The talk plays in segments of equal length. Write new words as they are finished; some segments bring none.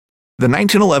The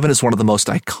 1911 is one of the most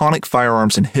iconic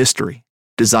firearms in history.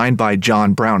 Designed by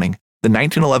John Browning, the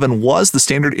 1911 was the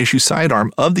standard issue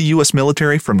sidearm of the U.S.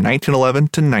 military from 1911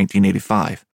 to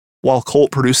 1985. While Colt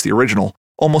produced the original,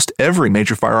 almost every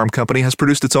major firearm company has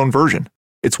produced its own version.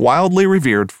 It's wildly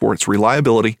revered for its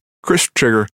reliability, crisp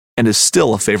trigger, and is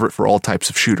still a favorite for all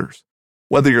types of shooters.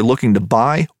 Whether you're looking to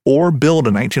buy or build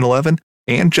a 1911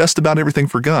 and just about everything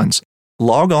for guns,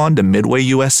 log on to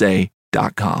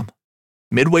MidwayUSA.com.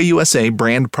 Midway USA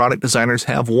brand product designers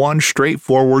have one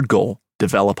straightforward goal: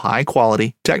 develop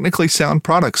high-quality, technically sound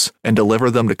products and deliver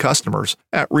them to customers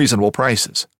at reasonable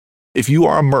prices. If you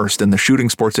are immersed in the shooting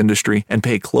sports industry and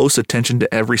pay close attention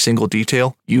to every single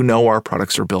detail, you know our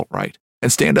products are built right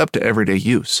and stand up to everyday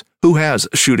use. Who has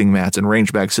shooting mats and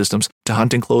range bag systems to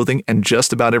hunting clothing and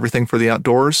just about everything for the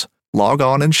outdoors? Log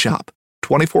on and shop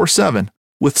 24/7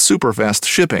 with super fast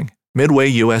shipping.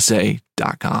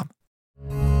 MidwayUSA.com.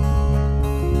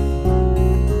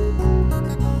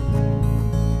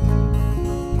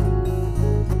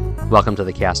 Welcome to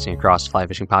the Casting Across Fly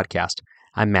Fishing Podcast.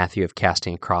 I'm Matthew of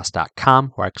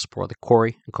CastingAcross.com, where I explore the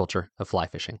quarry and culture of fly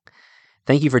fishing.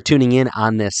 Thank you for tuning in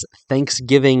on this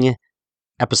Thanksgiving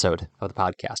episode of the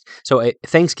podcast. So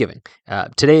Thanksgiving.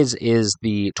 Today is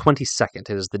the 22nd.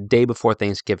 It is the day before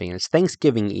Thanksgiving, and it's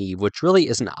Thanksgiving Eve, which really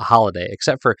isn't a holiday,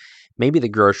 except for maybe the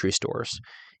grocery stores.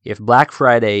 If Black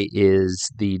Friday is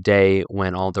the day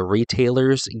when all the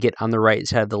retailers get on the right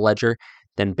side of the ledger,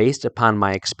 then based upon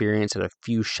my experience at a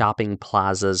few shopping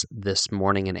plazas this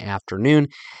morning and afternoon,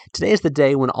 today is the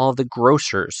day when all of the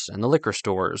grocers and the liquor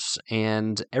stores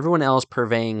and everyone else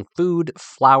purveying food,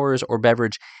 flowers, or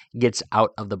beverage gets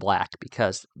out of the black,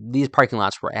 because these parking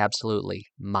lots were absolutely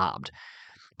mobbed.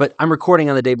 But I'm recording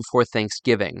on the day before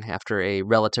Thanksgiving after a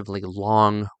relatively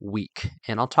long week,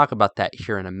 and I'll talk about that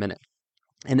here in a minute.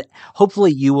 And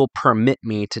hopefully you will permit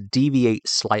me to deviate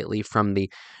slightly from the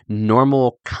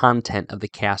normal content of the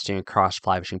Casting Across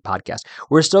Fly Fishing Podcast.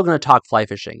 We're still going to talk fly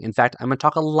fishing. In fact, I'm going to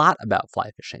talk a lot about fly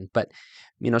fishing, but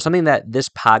something that this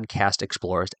podcast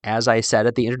explores, as I said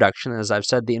at the introduction, as I've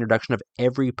said the introduction of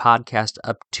every podcast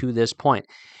up to this point,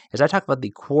 is I talk about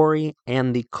the quarry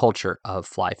and the culture of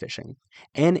fly fishing.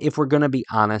 And if we're going to be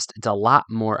honest, it's a lot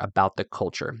more about the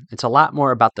culture. It's a lot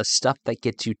more about the stuff that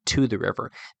gets you to the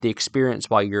river, the experience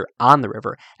while you're on the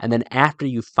river, and then after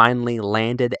you finally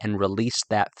landed and released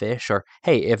that fish, or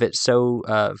hey, if it so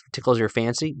tickles your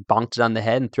fancy, bonked it on the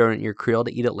head and thrown it in your creel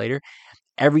to eat it later,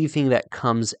 everything that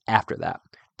comes after that.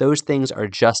 Those things are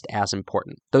just as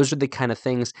important. Those are the kind of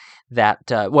things that,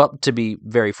 to be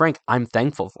very frank, I'm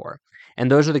thankful for. And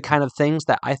those are the kind of things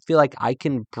that I feel like I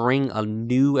can bring a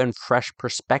new and fresh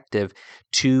perspective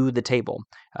to the table.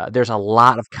 There's a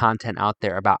lot of content out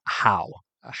there about how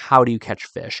do you catch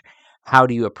fish? How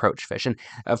do you approach fish? And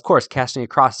of course, Casting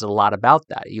Across is a lot about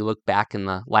that. You look back in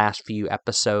the last few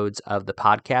episodes of the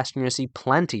podcast, and you're going to see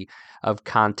plenty of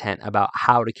content about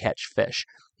how to catch fish.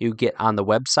 You get on the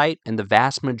website, and the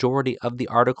vast majority of the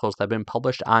articles that have been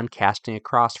published on Casting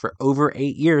Across for over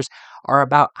 8 years are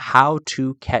about how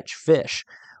to catch fish,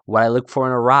 what I look for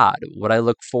in a rod, what I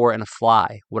look for in a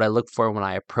fly, what I look for when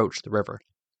I approach the river.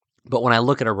 But when I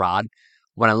look at a rod,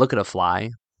 when I look at a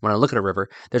fly, when I look at a river,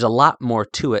 there's a lot more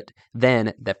to it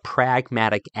than the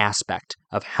pragmatic aspect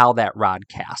of how that rod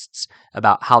casts,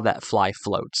 about how that fly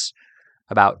floats,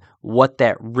 about what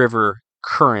that river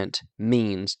current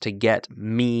means to get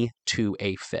me to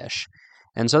a fish.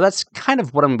 And so that's kind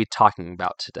of what I'm going to be talking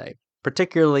about today,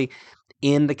 particularly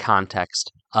in the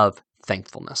context of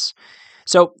thankfulness.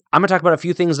 So I'm going to talk about a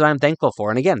few things that I'm thankful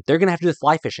for. And again, they're going to have to do with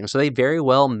fly fishing. So they very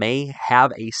well may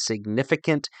have a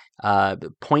significant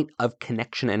point of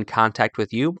connection and contact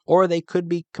with you, or they could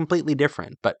be completely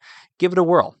different. But give it a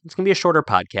whirl. It's going to be a shorter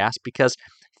podcast because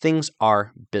things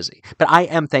are busy. But I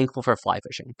am thankful for fly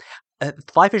fishing.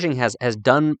 Fly fishing has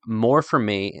done more for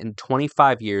me in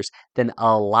 25 years than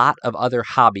a lot of other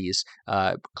hobbies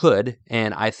could,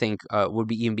 and I think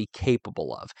would even be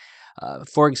capable of.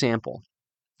 For example,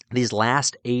 these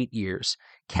last 8 years,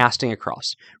 Casting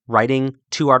Across, writing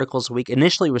 2 articles a week.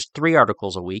 Initially, it was 3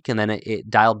 articles a week, and then it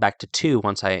dialed back to 2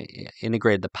 once I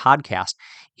integrated the podcast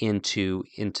into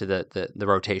the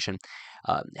rotation.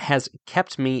 Has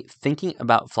kept me thinking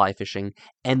about fly fishing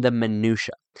and the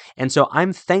minutia. And so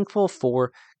I'm thankful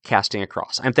for Casting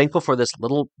Across. I'm thankful for this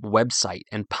little website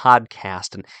and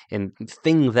podcast and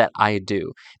thing that I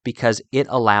do, because it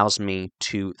allows me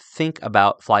to think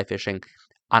about fly fishing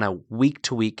on a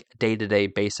week-to-week, day-to-day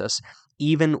basis,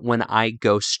 even when I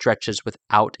go stretches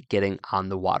without getting on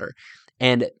the water.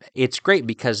 And it's great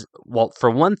because, well, for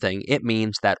one thing, it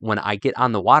means that when I get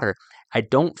on the water, I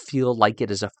don't feel like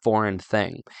it is a foreign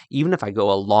thing. Even if I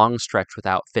go a long stretch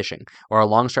without fishing or a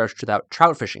long stretch without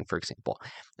trout fishing, for example,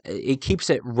 it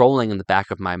keeps it rolling in the back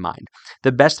of my mind.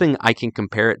 The best thing I can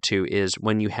compare it to is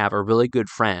when you have a really good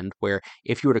friend where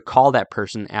if you were to call that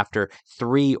person after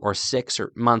 3 or 6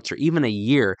 or months or even a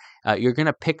year, you're going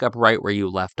to pick up right where you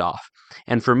left off.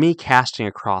 And for me, casting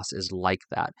across is like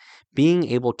that. Being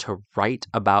able to write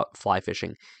about fly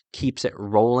fishing keeps it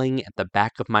rolling at the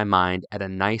back of my mind at a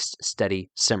nice, steady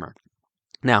simmer.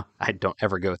 Now, I don't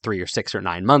ever go 3 or 6 or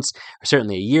 9 months, or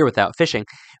certainly a year without fishing,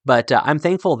 but I'm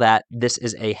thankful that this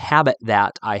is a habit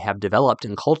that I have developed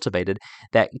and cultivated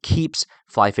that keeps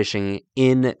fly fishing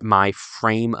in my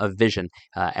frame of vision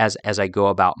as I go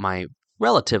about my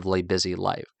relatively busy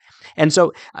life. And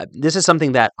so this is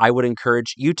something that I would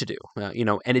encourage you to do,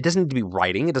 and it doesn't need to be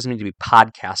writing. It doesn't need to be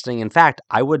podcasting. In fact,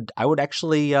 I would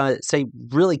actually say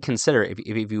really consider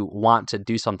if you want to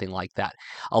do something like that.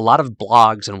 A lot of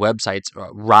blogs and websites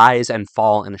rise and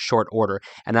fall in a short order.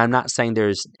 And I'm not saying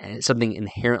there's something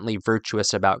inherently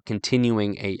virtuous about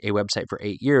continuing a website for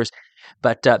 8 years.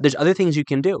 But there's other things you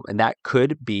can do, and that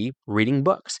could be reading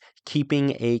books,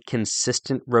 keeping a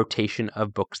consistent rotation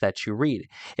of books that you read.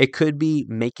 It could be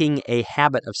making a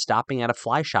habit of stopping at a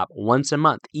fly shop once a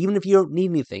month. Even if you don't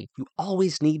need anything, you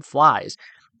always need flies.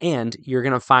 And you're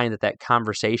going to find that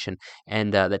conversation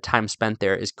and the time spent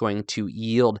there is going to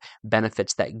yield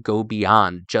benefits that go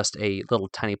beyond just a little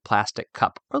tiny plastic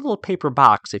cup or a little paper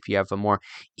box if you have a more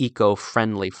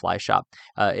eco-friendly fly shop.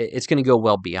 It's going to go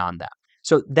well beyond that.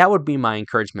 So that would be my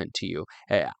encouragement to you.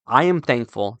 I am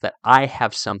thankful that I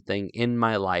have something in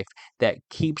my life that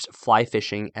keeps fly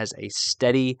fishing as a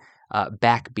steady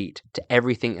backbeat to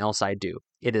everything else I do.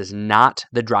 It is not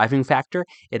the driving factor.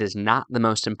 It is not the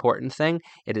most important thing.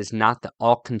 It is not the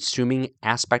all-consuming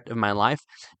aspect of my life.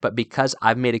 But because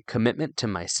I've made a commitment to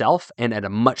myself and at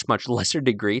a much, much lesser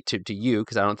degree to you,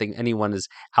 because I don't think anyone is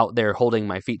out there holding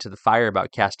my feet to the fire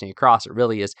about casting across. It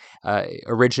really is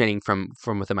originating from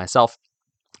within myself.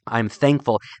 I'm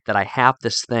thankful that I have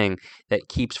this thing that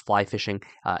keeps fly fishing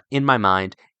in my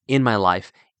mind, in my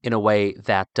life, in a way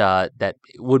that that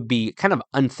would be kind of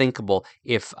unthinkable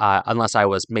if unless I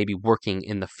was maybe working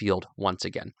in the field once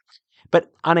again. But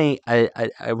on a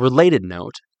related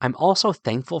note, I'm also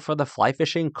thankful for the fly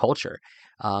fishing culture.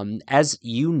 As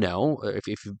you know, if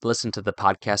you've listened to the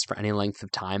podcast for any length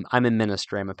of time, I'm in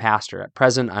ministry. I'm a pastor. At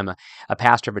present, I'm a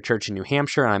pastor of a church in New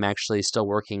Hampshire, and I'm actually still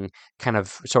working kind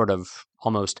of sort of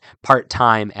almost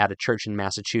part-time at a church in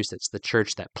Massachusetts, the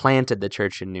church that planted the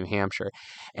church in New Hampshire.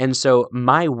 And so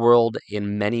my world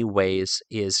in many ways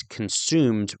is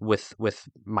consumed with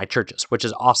my churches, which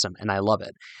is awesome, and I love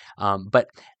it. But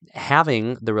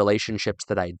having the relationships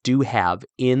that I do have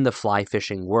in the fly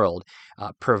fishing world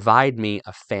provide me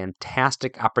a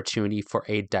fantastic opportunity for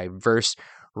a diverse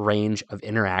range of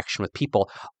interaction with people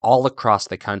all across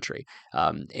the country.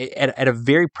 At a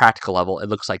very practical level, it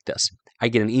looks like this. I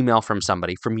get an email from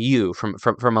somebody, from you,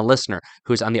 from a listener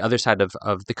who's on the other side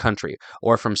of the country,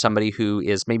 or from somebody who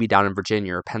is maybe down in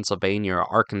Virginia or Pennsylvania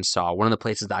or Arkansas, one of the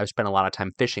places that I've spent a lot of time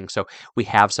fishing. So we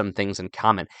have some things in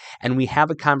common and we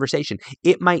have a conversation.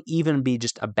 It might even be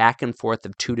just a back and forth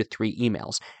of 2 to 3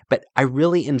 emails, but I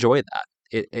really enjoy that.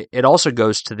 It also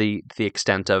goes to the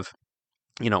extent of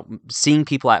seeing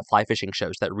people at fly fishing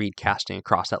shows that read Casting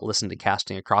Across, that listen to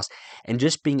Casting Across, and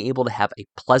just being able to have a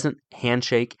pleasant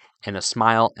handshake and a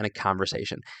smile and a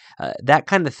conversation. That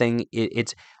kind of thing,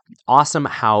 it's awesome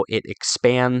how it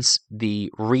expands the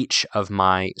reach of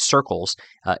my circles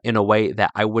in a way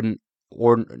that I wouldn't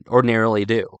ordinarily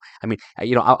do. I mean,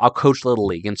 I'll coach Little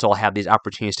League, and so I'll have these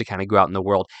opportunities to kind of go out in the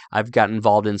world. I've got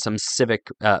involved in some civic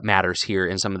matters here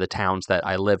in some of the towns that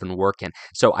I live and work in,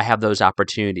 so I have those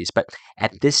opportunities. But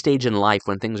at this stage in life,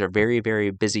 when things are very,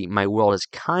 very busy, my world has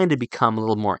kind of become a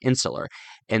little more insular.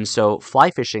 And so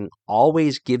fly fishing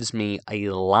always gives me a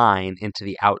line into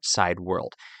the outside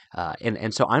world.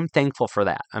 And so I'm thankful for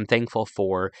that. I'm thankful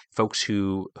for folks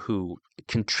who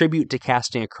contribute to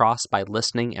Casting Across by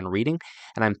listening and reading,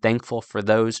 and I'm thankful for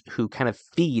those who kind of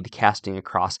feed Casting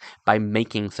Across by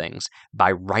making things,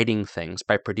 by writing things,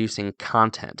 by producing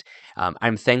content.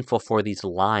 I'm thankful for these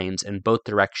lines in both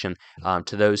direction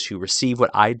to those who receive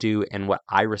what I do and what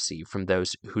I receive from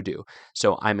those who do.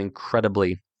 So I'm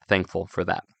incredibly thankful for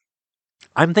that.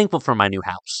 I'm thankful for my new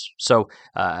house. So,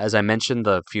 as I mentioned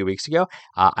a few weeks ago,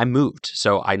 I moved.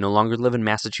 So, I no longer live in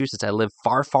Massachusetts. I live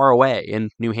far, far away in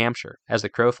New Hampshire. As the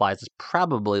crow flies, it's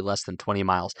probably less than 20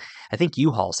 miles. I think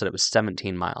U-Haul said it was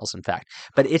 17 miles, in fact.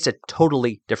 But it's a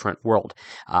totally different world.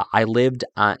 I lived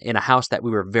in a house that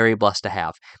we were very blessed to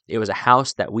have. It was a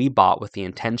house that we bought with the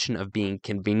intention of being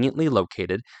conveniently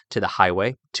located to the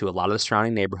highway, to a lot of the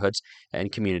surrounding neighborhoods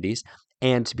and communities,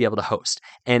 and to be able to host.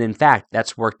 And in fact,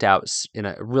 that's worked out in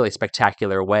a really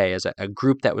spectacular way as a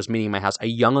group that was meeting in my house, a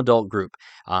young adult group,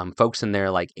 folks in their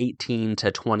like 18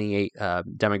 to 28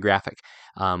 demographic.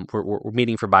 We're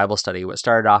meeting for Bible study. What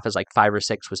started off as like 5 or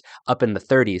 6 was up in the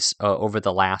 30s over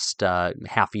the last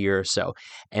half year or so.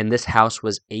 And this house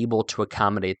was able to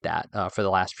accommodate that for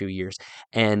the last few years.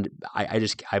 And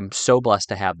I'm so blessed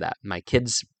to have that. My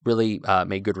kids really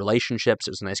made good relationships.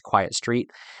 It was a nice, quiet street.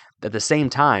 At the same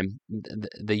time,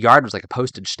 the yard was like a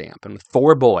postage stamp, and with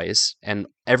 4 boys and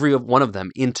every one of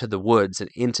them into the woods and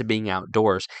into being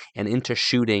outdoors and into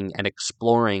shooting and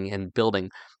exploring and building,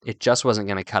 it just wasn't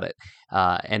going to cut it.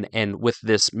 And with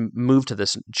this move to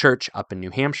this church up in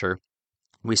New Hampshire,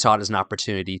 we saw it as an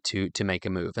opportunity to make a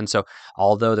move. And so,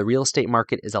 although the real estate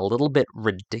market is a little bit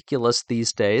ridiculous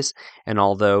these days, and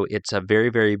although it's a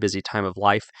very, very busy time of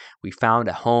life, we found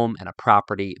a home and a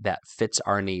property that fits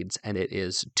our needs. And it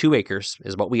is 2 acres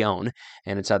is what we own,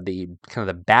 and it's at the kind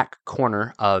of the back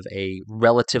corner of a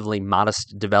relatively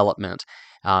modest development,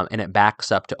 and it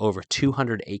backs up to over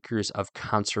 200 acres of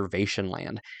conservation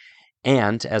land.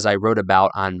 And as I wrote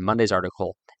about on Monday's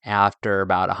article, after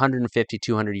about 150,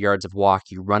 200 yards of walk,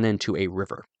 you run into a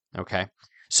river. Okay.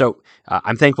 So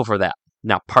I'm thankful for that.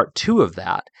 Now, part 2 of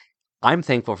that, I'm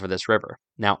thankful for this river.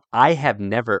 Now, I'll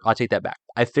take that back.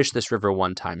 I fished this river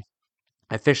one time.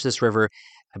 I fished this river,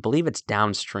 I believe it's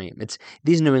downstream.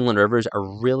 These New England rivers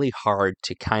are really hard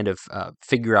to kind of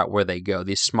figure out where they go.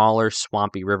 These smaller,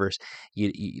 swampy rivers,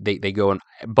 they go in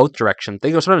both directions.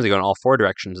 Sometimes they go in all 4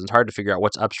 directions, and it's hard to figure out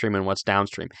what's upstream and what's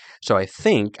downstream. So I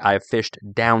think I've fished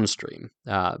downstream,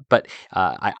 but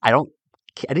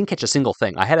I didn't catch a single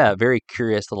thing. I had a very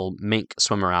curious little mink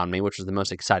swim around me, which was the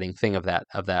most exciting thing of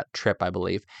that trip, I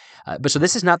believe. But so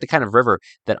this is not the kind of river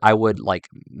that I would like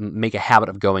make a habit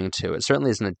of going to. It certainly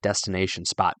isn't a destination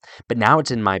spot. But now it's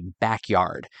in my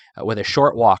backyard. With a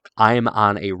short walk, I'm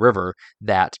on a river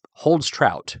that holds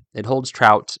trout. It holds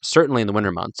trout certainly in the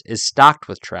winter months. Is stocked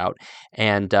with trout,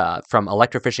 and from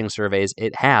electrofishing surveys,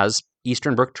 it has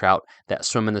eastern brook trout that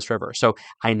swim in this river. So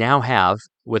I now have,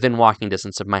 within walking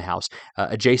distance of my house,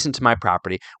 adjacent to my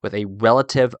property, with a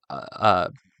relative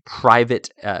private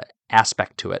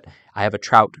aspect to it, I have a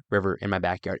trout river in my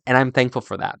backyard, and I'm thankful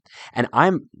for that. And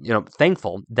I'm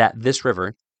thankful that this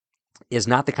river is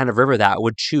not the kind of river that I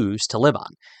would choose to live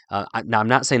on. Now, I'm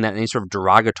not saying that in any sort of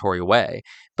derogatory way,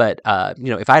 but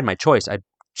if I had my choice,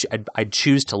 I'd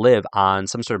choose to live on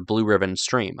some sort of blue ribbon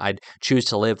stream. I'd choose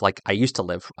to live like I used to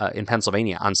live in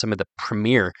Pennsylvania on some of the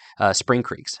premier spring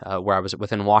creeks, where I was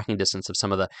within walking distance of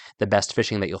some of the best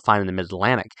fishing that you'll find in the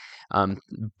Mid-Atlantic.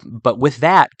 But with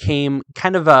that came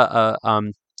kind of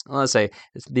let's say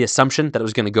the assumption that it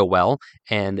was going to go well,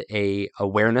 and a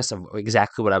awareness of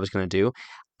exactly what I was going to do.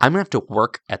 I'm going to have to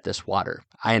work at this water,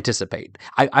 I anticipate.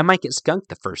 I might get skunked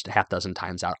the first half dozen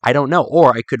times out. I don't know.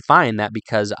 Or I could find that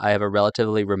because I have a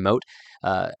relatively remote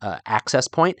access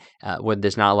point where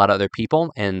there's not a lot of other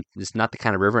people, and it's not the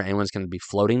kind of river anyone's going to be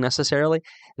floating necessarily,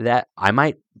 that I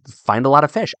might find a lot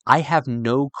of fish. I have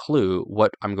no clue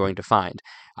what I'm going to find.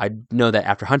 I know that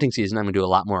after hunting season, I'm going to do a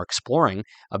lot more exploring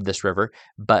of this river,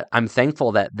 but I'm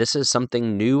thankful that this is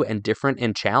something new and different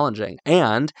and challenging,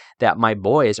 and that my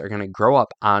boys are going to grow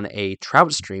up on a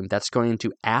trout stream that's going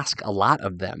to ask a lot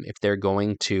of them if they're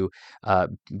going to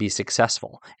be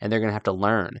successful, and they're going to have to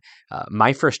learn.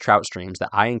 My first trout streams that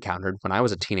I encountered when I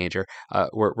was a teenager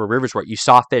were rivers where you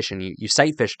saw fish and you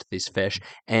sight fished these fish,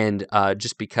 and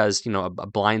just because a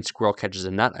blind squirrel catches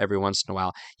a nut every once in a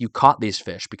while, you caught these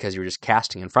fish because you were just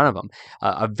casting in front of them.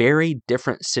 A very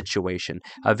different situation,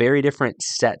 a very different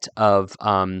set of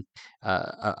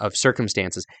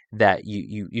circumstances that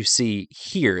you see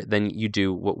here than you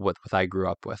do what I grew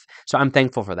up with. So I'm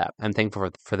thankful for that. I'm thankful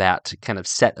for that kind of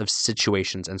set of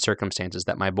situations and circumstances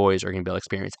that my boys are going to be able to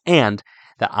experience, and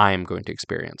that I am going to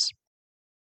experience.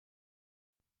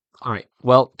 All right.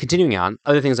 Well, continuing on,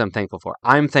 other things I'm thankful for.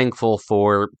 I'm thankful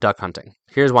for duck hunting.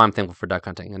 Here's why I'm thankful for duck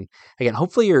hunting. And again,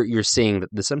 hopefully you're seeing that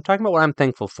this. I'm talking about what I'm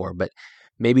thankful for, but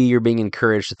maybe you're being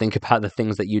encouraged to think about the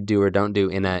things that you do or don't do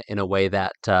in a way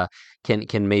that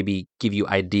can maybe give you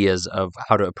ideas of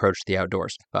how to approach the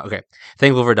outdoors. Okay.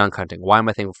 Thankful for duck hunting. Why am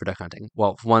I thankful for duck hunting?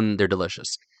 Well, one, they're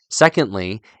delicious.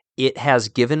 Secondly, it has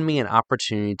given me an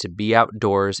opportunity to be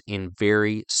outdoors in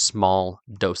very small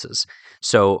doses.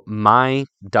 So my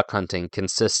duck hunting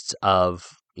consists of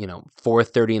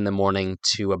 4:30 in the morning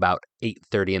to about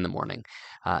 8:30 in the morning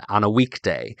on a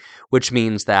weekday, which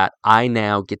means that I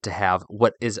now get to have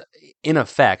what is in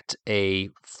effect a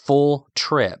full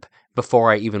trip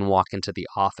before I even walk into the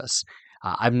office.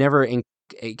 I've never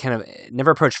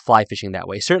never approached fly fishing that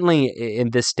way. Certainly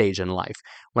in this stage in life.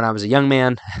 When I was a young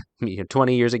man,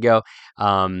 20 years ago,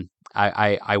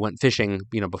 I went fishing,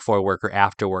 before work or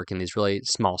after work in these really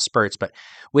small spurts. But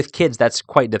with kids, that's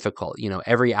quite difficult.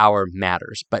 Every hour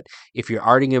matters. But if you're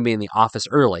already going to be in the office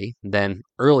early, then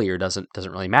earlier doesn't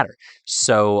really matter.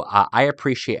 So I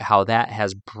appreciate how that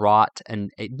has brought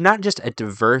not just a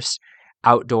diverse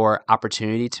outdoor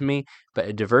opportunity to me, but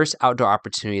a diverse outdoor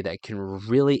opportunity that I can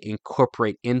really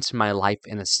incorporate into my life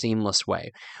in a seamless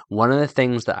way. One of the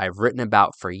things that I've written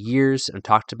about for years and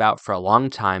talked about for a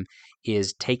long time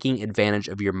is taking advantage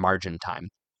of your margin time.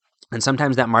 And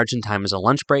sometimes that margin time is a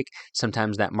lunch break.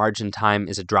 Sometimes that margin time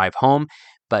is a drive home.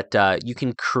 But you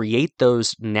can create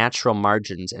those natural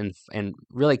margins and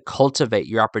really cultivate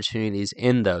your opportunities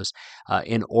in those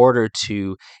in order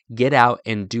to get out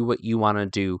and do what you want to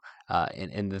do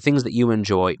and the things that you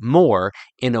enjoy more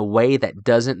in a way that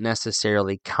doesn't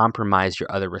necessarily compromise your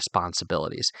other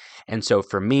responsibilities. And so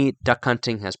for me, duck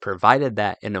hunting has provided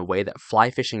that in a way that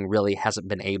fly fishing really hasn't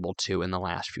been able to in the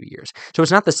last few years. So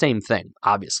it's not the same thing,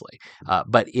 obviously,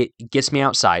 but it gets me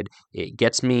outside. It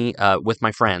gets me with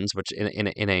my friends, which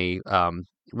in a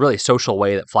really social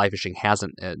way that fly fishing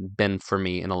hasn't been for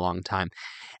me in a long time.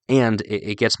 And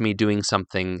it gets me doing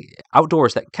something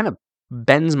outdoors that kind of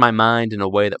bends my mind in a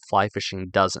way that fly fishing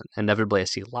doesn't. Inevitably, I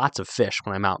see lots of fish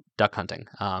when I'm out duck hunting.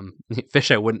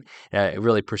 Fish I wouldn't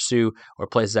really pursue, or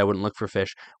places I wouldn't look for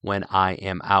fish when I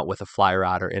am out with a fly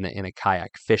rod or in a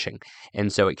kayak fishing.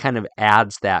 And so it kind of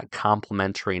adds that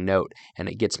complementary note, and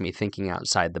it gets me thinking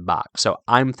outside the box. So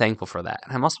I'm thankful for that.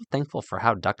 And I'm also thankful for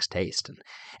how ducks taste.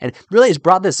 And really has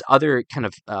brought this other kind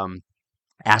of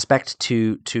aspect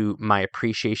to my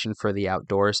appreciation for the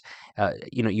outdoors.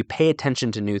 You pay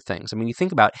attention to new things. I mean, you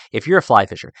think about if you're a fly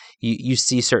fisher, you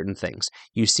see certain things.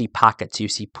 You see pockets, you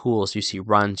see pools, you see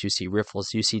runs, you see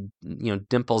riffles, you see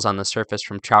dimples on the surface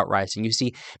from trout rising. You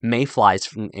see mayflies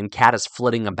and caddis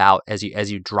flitting about as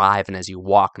you drive and as you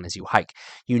walk and as you hike.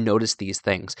 You notice these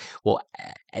things. Well,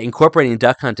 incorporating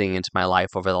duck hunting into my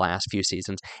life over the last few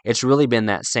seasons, it's really been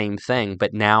that same thing.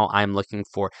 But now I'm looking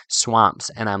for swamps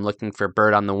and I'm looking for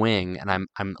bird on the wing, and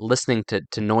I'm listening to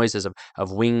noises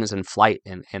of wings and flight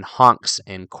and honks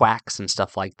and quacks and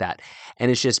stuff like that. And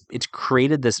it's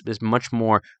created this much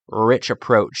more rich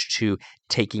approach to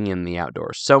taking in the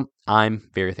outdoors. So I'm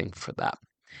very thankful for that.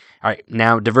 All right,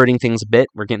 now diverting things a bit.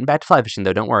 We're getting back to fly fishing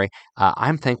though, don't worry.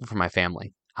 I'm thankful for my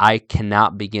family. I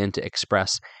cannot begin to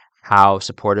express how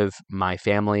supportive my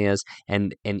family is.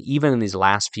 And even in these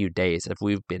last few days, if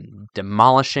we've been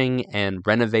demolishing and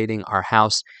renovating our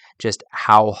house, just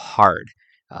how hard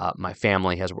my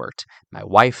family has worked. My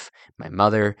wife, my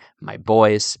mother, my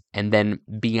boys, and then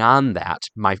beyond that,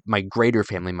 my greater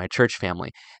family, my church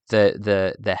family,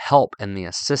 the help and the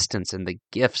assistance and the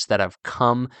gifts that have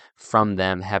come from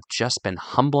them have just been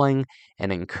humbling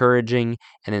and encouraging,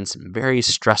 and in some very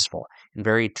stressful and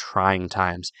very trying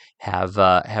times have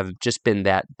just been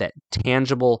that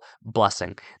tangible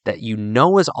blessing that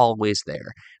is always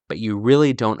there, but you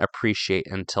really don't appreciate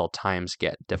until times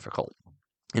get difficult.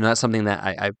 That's something that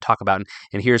I talk about,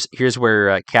 and here's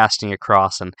where Casting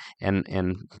Across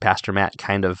and Pastor Matt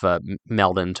kind of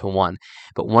meld into one.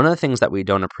 But one of the things that we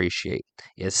don't appreciate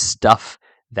is stuff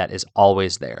that is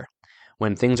always there.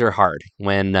 When things are hard,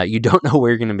 when you don't know where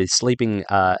you're going to be sleeping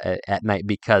at night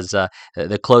because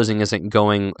the closing isn't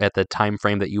going at the time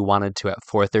frame that you wanted to at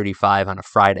 4:35 on a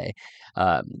Friday,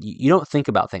 you don't think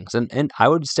about things. And I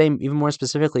would say even more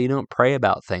specifically, you don't pray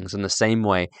about things in the same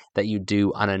way that you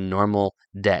do on a normal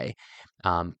day.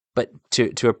 But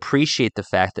to appreciate the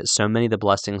fact that so many of the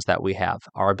blessings that we have,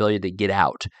 our ability to get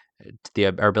out,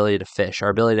 our ability to fish, our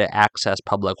ability to access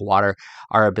public water,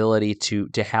 our ability to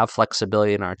have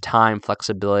flexibility in our time,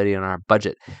 flexibility in our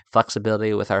budget,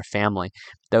 flexibility with our family.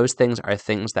 Those things are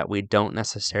things that we don't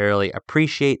necessarily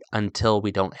appreciate until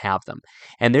we don't have them.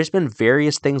 And there's been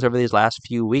various things over these last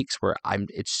few weeks where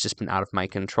it's just been out of my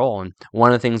control. And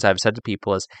one of the things I've said to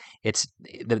people is it's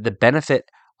the benefit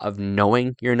of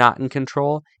knowing you're not in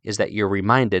control is that you're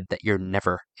reminded that you're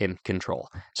never in control.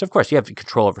 So of course you have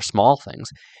control over small things,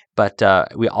 but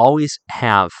we always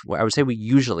have, I would say we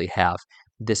usually have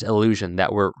this illusion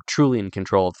that we're truly in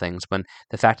control of things, when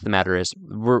the fact of the matter is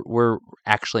we're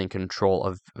actually in control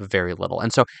of very little.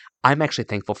 And so I'm actually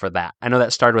thankful for that. I know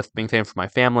that started with being thankful for my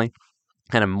family,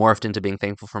 kind of morphed into being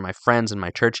thankful for my friends and my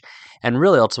church, and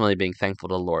really ultimately being thankful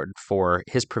to the Lord for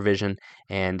His provision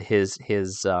and His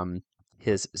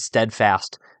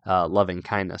steadfast loving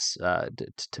kindness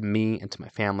to me and to my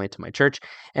family, to my church,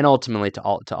 and ultimately to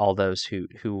all those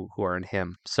who are in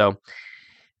Him. So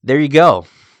there you go.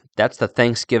 That's the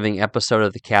Thanksgiving episode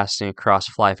of the Casting Across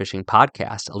Fly Fishing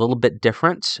podcast. A little bit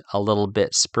different, a little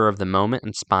bit spur of the moment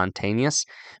and spontaneous,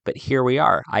 but here we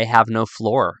are. I have no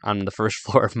floor on the first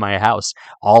floor of my house.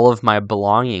 All of my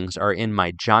belongings are in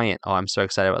my giant, I'm so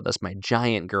excited about this, my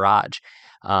giant garage.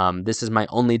 This is my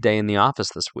only day in the office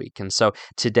this week. And so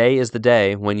today is the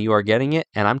day when you are getting it,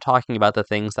 and I'm talking about the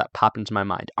things that pop into my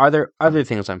mind. Are there other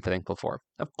things I'm thankful for?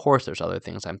 Of course there's other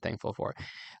things I'm thankful for.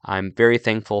 I'm very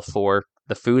thankful for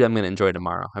the food I'm going to enjoy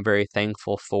tomorrow. I'm very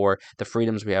thankful for the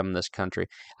freedoms we have in this country.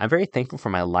 I'm very thankful for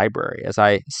my library as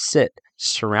I sit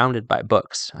surrounded by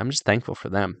books. I'm just thankful for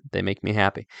them. They make me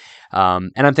happy.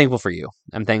 And I'm thankful for you.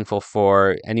 I'm thankful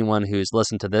for anyone who's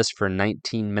listened to this for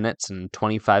 19 minutes and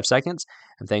 25 seconds.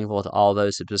 I'm thankful to all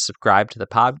those who subscribe to the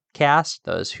podcast,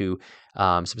 those who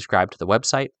subscribe to the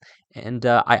website. And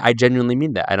I genuinely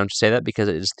mean that. I don't just say that because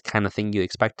it is the kind of thing you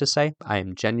expect to say. I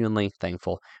am genuinely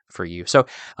thankful for you. So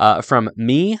from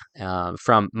me,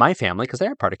 from my family, because they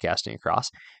are part of Casting Across,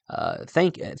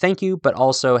 thank you, but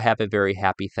also have a very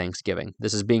happy Thanksgiving.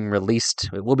 This is being released.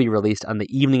 It will be released on the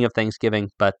evening of Thanksgiving,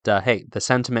 but hey, the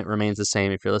sentiment remains the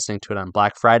same if you're listening to it on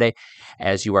Black Friday,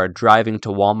 as you are driving to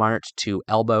Walmart to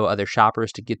elbow other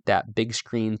shoppers to get that big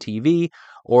screen TV,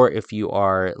 or if you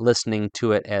are listening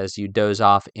to it as you doze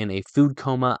off in a food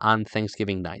coma on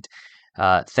Thanksgiving night.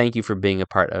 Thank you for being a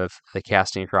part of the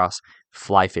Casting Across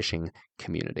fly fishing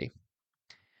community.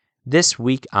 This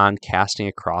week on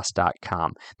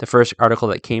castingacross.com, the first article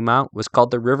that came out was called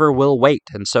 "The River Will Wait."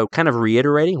 And so, kind of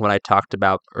reiterating what I talked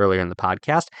about earlier in the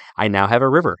podcast, I now have a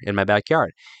river in my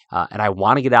backyard. And I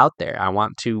want to get out there. I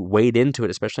want to wade into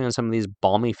it, especially on some of these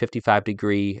balmy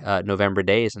 55-degree November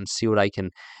days, and see what I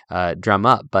can drum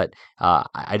up. But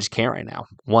I just can't right now.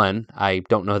 One, I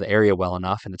don't know the area well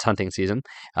enough, and it's hunting season.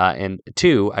 And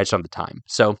two, I just don't have the time.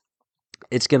 So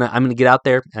I'm gonna get out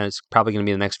there, and it's probably gonna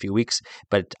be the next few weeks,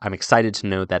 but I'm excited to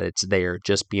know that it's there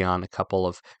just beyond a couple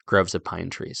of groves of pine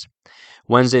trees.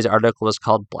 Wednesday's article is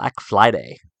called Black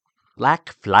Friday.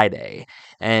 Black Friday.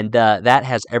 And that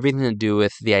has everything to do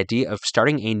with the idea of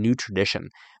starting a new tradition.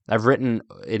 I've written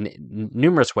in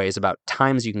numerous ways about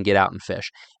times you can get out and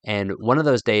fish. And one of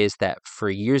those days that for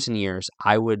years and years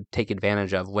I would take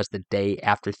advantage of was the day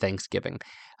after Thanksgiving.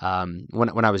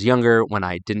 When I was younger, when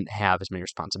I didn't have as many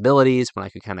responsibilities, when I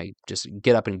could kind of just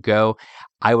get up and go,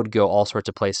 I would go all sorts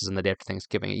of places on the day after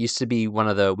Thanksgiving. It used to be one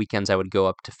of the weekends I would go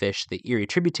up to fish the Erie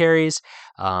tributaries.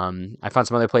 I found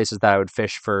some other places that I would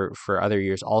fish for other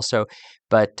years also.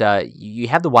 But you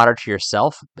have the water to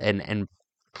yourself, and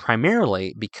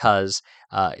primarily because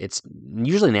it's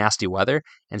usually nasty weather,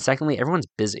 and secondly, everyone's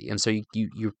busy, and so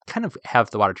you kind of have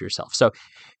the water to yourself. So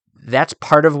that's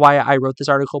part of why I wrote this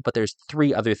article, but there's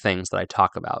three other things that I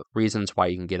talk about, reasons why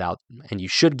you can get out, and you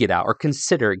should get out, or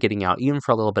consider getting out, even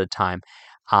for a little bit of time,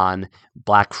 on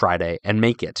Black Friday, and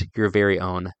make it your very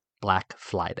own Black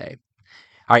Friday.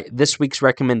 All right, this week's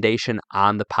recommendation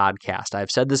on the podcast.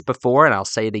 I've said this before, and I'll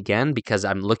say it again because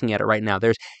I'm looking at it right now.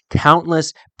 There's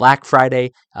countless Black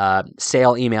Friday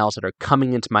sale emails that are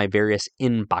coming into my various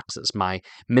inboxes. My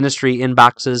ministry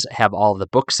inboxes have all of the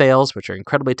book sales, which are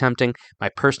incredibly tempting. My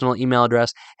personal email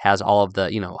address has all of the,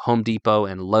 Home Depot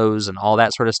and Lowe's and all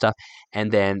that sort of stuff.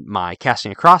 And then my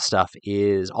Casting Across stuff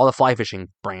is all the fly fishing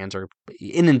brands are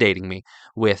inundating me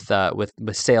with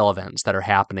sale events that are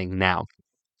happening now.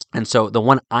 And so the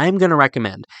one I'm going to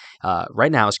recommend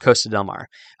right now is Costa Del Mar.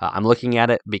 I'm looking at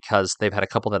it because they've had a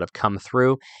couple that have come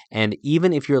through. And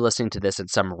even if you're listening to this at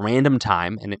some random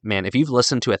time, and man, if you've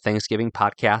listened to a Thanksgiving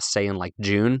podcast, say in like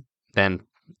June, then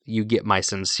you get my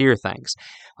sincere thanks.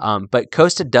 But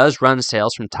Costa does run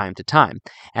sales from time to time.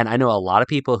 And I know a lot of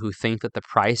people who think that the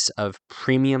price of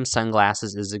premium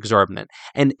sunglasses is exorbitant.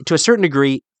 And to a certain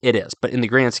degree, it is. But in the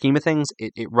grand scheme of things,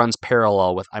 it runs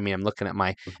parallel with, I'm looking at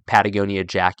my Patagonia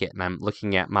jacket, and I'm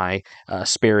looking at my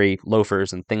Sperry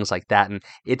loafers and things like that. And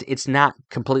it's not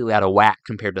completely out of whack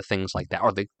compared to things like that.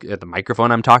 Or the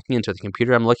microphone I'm talking into, the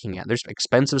computer I'm looking at. There's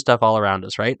expensive stuff all around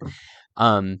us, right?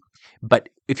 But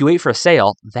if you wait for a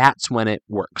sale, that's when it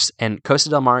works. And Costa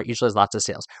Del Mar usually has lots of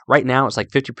sales. Right now, it's like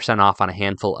 50% off on a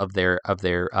handful of their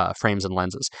frames and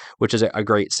lenses, which is a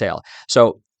great sale.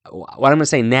 So what I'm going to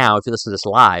say now, if you listen to this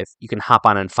live, you can hop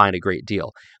on and find a great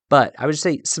deal. But I would just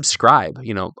say subscribe.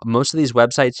 Most of these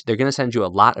websites, they're going to send you a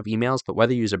lot of emails, but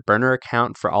whether you use a burner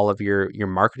account for all of your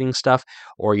marketing stuff,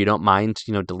 or you don't mind,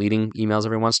 deleting emails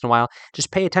every once in a while,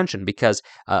 just pay attention because,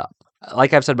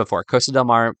 like I've said before, Costa Del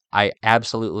Mar, I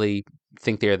absolutely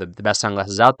think they're the best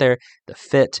sunglasses out there. The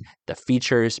fit, the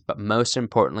features, but most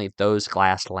importantly, those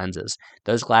glass lenses.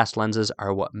 Those glass lenses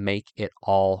are what make it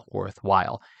all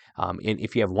worthwhile. And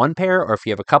if you have one pair or if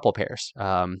you have a couple pairs,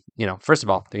 first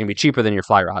of all, they're going to be cheaper than your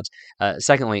fly rods.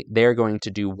 Secondly, they're going to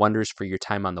do wonders for your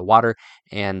time on the water.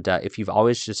 And if you've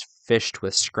always just fished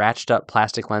with scratched up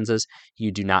plastic lenses,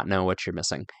 you do not know what you're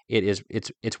missing.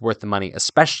 It's worth the money,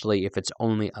 especially if it's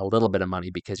only a little bit of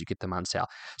money because you get them on sale.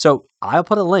 So I'll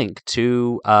put a link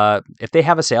to, if they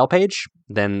have a sale page,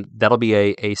 then that'll be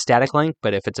a static link.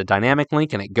 But if it's a dynamic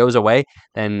link and it goes away,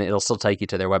 then it'll still take you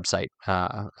to their website,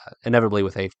 inevitably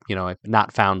with a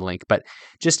not found link. But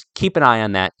just keep an eye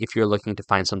on that if you're looking to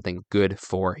find something good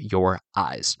for your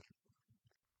eyes.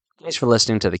 Thanks for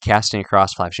listening to the Casting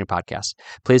Across Fly Fishing Podcast.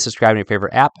 Please subscribe to your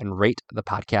favorite app and rate the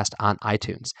podcast on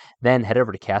iTunes. Then head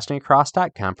over to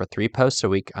castingacross.com for 3 posts a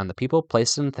week on the people,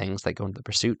 places, and things that go into the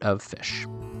pursuit of fish.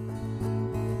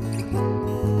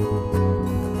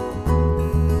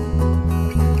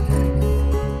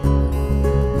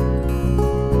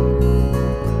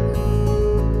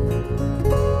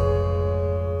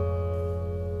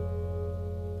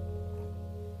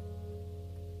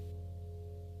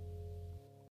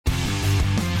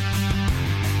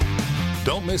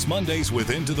 Don't miss Mondays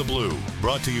with Into the Blue,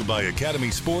 brought to you by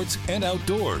Academy Sports and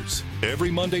Outdoors. Every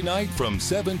Monday night from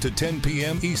 7 to 10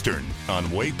 p.m. Eastern on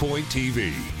Waypoint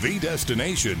TV, the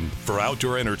destination for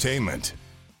outdoor entertainment.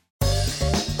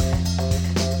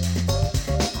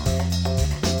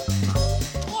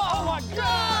 Oh my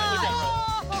God!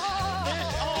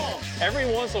 Every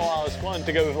once in a while it's fun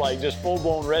to go like just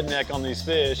full-blown redneck on these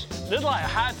fish. This is like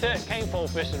high-tech cane pole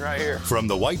fishing right here. From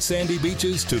the white sandy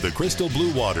beaches to the crystal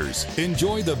blue waters,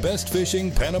 enjoy the best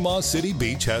fishing Panama City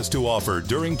Beach has to offer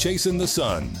during Chasing the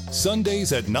Sun.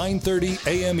 Sundays at 9:30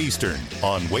 a.m. Eastern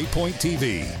on Waypoint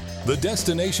TV, the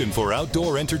destination for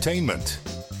outdoor entertainment.